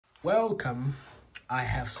Welcome. I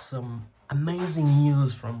have some amazing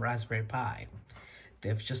news from Raspberry Pi.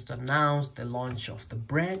 They've just announced the launch of the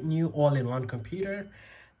brand new all-in-one computer,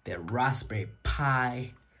 the Raspberry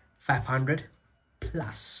Pi 500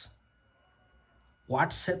 Plus.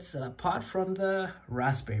 What sets it apart from the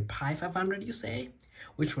Raspberry Pi 500, you say,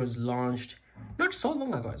 which was launched not so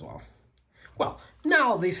long ago as well? Well,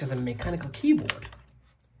 now this is a mechanical keyboard,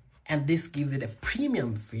 and this gives it a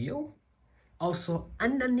premium feel. Also,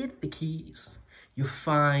 underneath the keys, you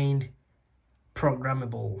find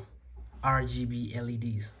programmable RGB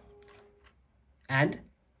LEDs. And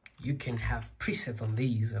you can have presets on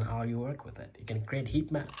these and how you work with it. You can create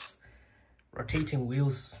heat maps, rotating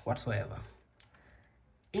wheels, whatsoever.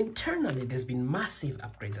 Internally, there's been massive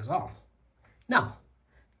upgrades as well. Now,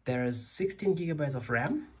 there is 16 gigabytes of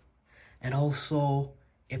RAM and also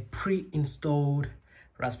a pre-installed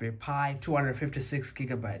Raspberry Pi 256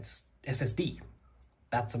 gigabytes SSD.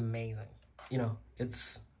 That's amazing. You know,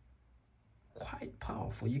 it's quite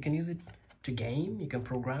powerful. You can use it to game, you can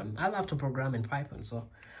program. I love to program in Python, so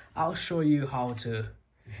I'll show you how to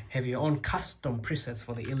have your own custom presets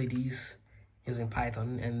for the LEDs using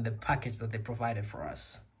Python and the package that they provided for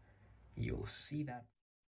us. You'll see that.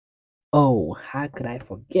 Oh, how could I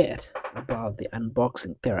forget about the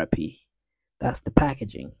unboxing therapy? That's the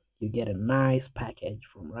packaging. You get a nice package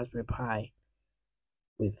from Raspberry Pi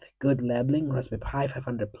with good labeling, Raspberry Pi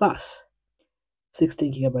 500 Plus,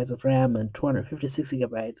 16 gigabytes of RAM and 256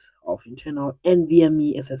 gigabytes of internal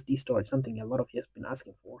NVMe SSD storage, something a lot of you have been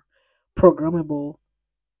asking for. Programmable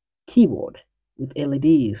keyboard with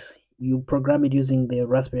LEDs. You program it using the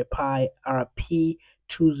Raspberry Pi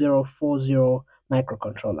RP2040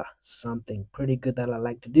 microcontroller, something pretty good that I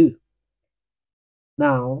like to do.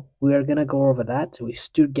 Now we are gonna go over that. We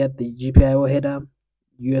still get the GPIO header,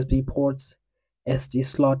 USB ports, SD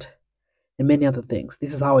slot, and many other things.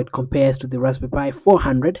 This is how it compares to the Raspberry Pi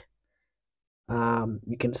 400.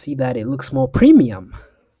 You can see that it looks more premium.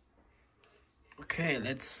 Okay,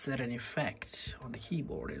 let's set an effect on the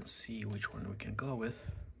keyboard and see which one we can go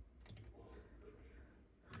with.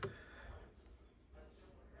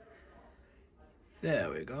 There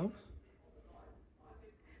we go.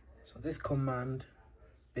 So this command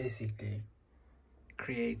basically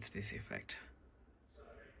creates this effect.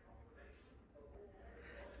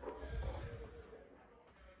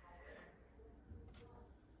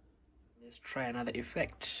 Let's try another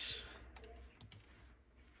effect.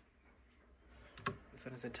 This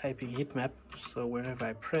one is a typing heat map, so whenever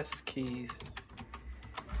I press keys,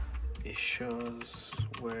 it shows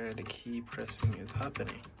where the key pressing is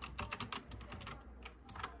happening.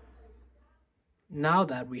 Now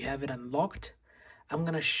that we have it unlocked, I'm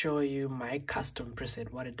gonna show you my custom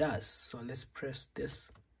preset, what it does. So let's press this.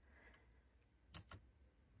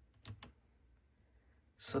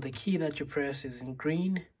 So the key that you press is in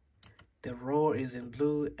green, the row is in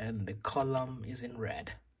blue, and the column is in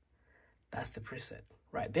red. That's the preset.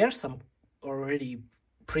 Right, there are some already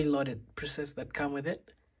preloaded presets that come with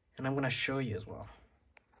it, and I'm gonna show you as well.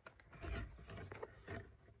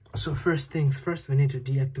 So first things first, we need to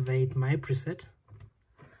deactivate my preset.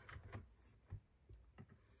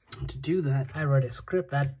 To do that, I wrote a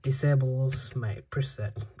script that disables my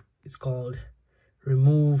preset. It's called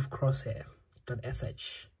remove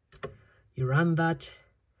crosshair.sh. You run that,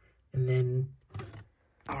 and then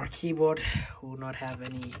our keyboard will not have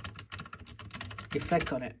any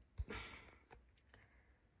effects on it.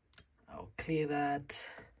 I'll clear that.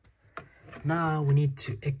 Now we need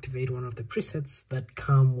to activate one of the presets that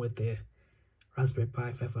come with the Raspberry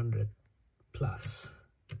Pi 500 Plus.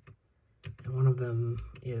 And one of them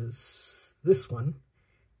is this one,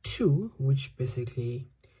 2, which basically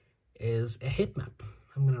is a heat map.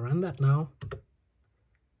 I'm gonna run that now.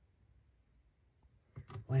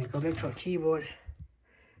 When I go back to our keyboard,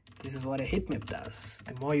 this is what a heat map does.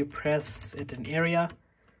 The more you press at an area,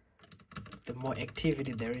 the more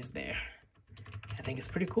activity there is there. I think it's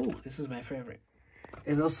pretty cool. This is my favorite.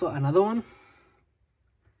 There's also another one,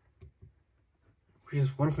 which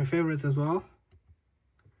is one of my favorites as well.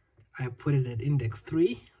 I put it at index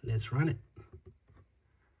 3. Let's run it.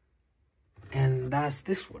 And that's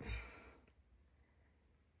this one.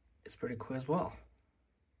 It's pretty cool as well.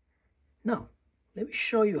 Now, let me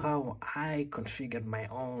show you how I configured my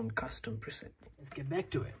own custom preset. Let's get back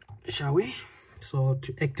to it, shall we? So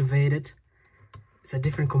to activate it, it's a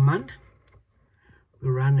different command. We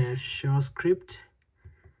run a shell script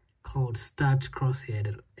called start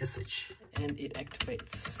crosshair.sh, and it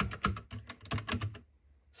activates.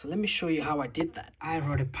 So let me show you how I did that. I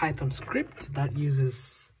wrote a Python script that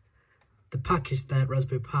uses the package that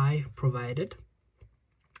Raspberry Pi provided.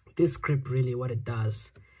 This script, really what it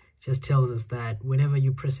does, just tells us that whenever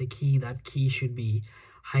you press a key, that key should be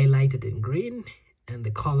highlighted in green and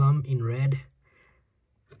the column in red.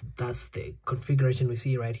 That's the configuration we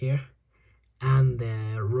see right here, and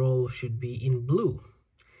the role should be in blue.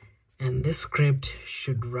 And this script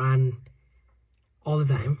should run all the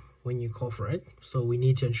time when you call for it, so we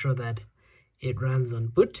need to ensure that it runs on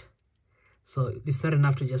boot. So it's not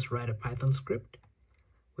enough to just write a Python script.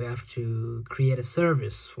 We have to create a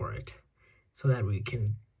service for it so that we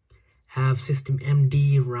can have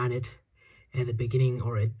systemd run it at the beginning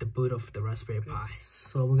or at the boot of the Raspberry Pi.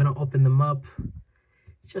 So we're gonna open them up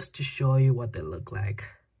just to show you what they look like.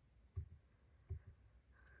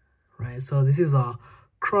 Right, so this is a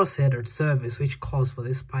cross-headed service which calls for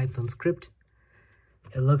this Python script.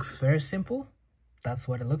 It looks very simple. That's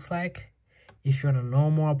what it looks like. If you want to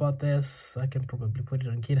know more about this, I can probably put it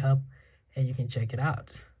on GitHub and you can check it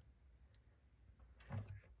out.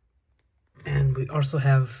 And we also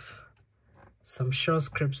have some shell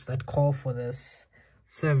scripts that call for this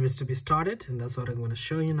service to be started, and that's what I'm going to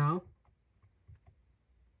show you now.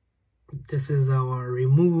 This is our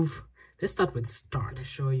remove. Let's start with start. To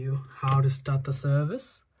show you how to start the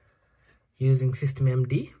service using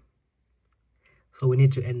systemd. So we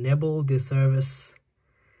need to enable the service,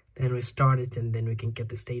 then restart it, and then we can get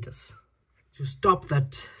the status. To stop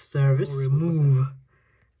that service, remove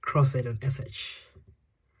cross-headed.sh.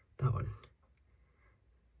 That one.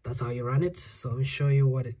 That's how you run it. So let me show you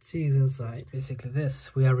what it is inside. It's basically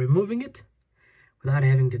this. We are removing it without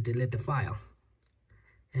having to delete the file.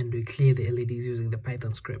 And we clear the LEDs using the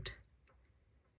Python script.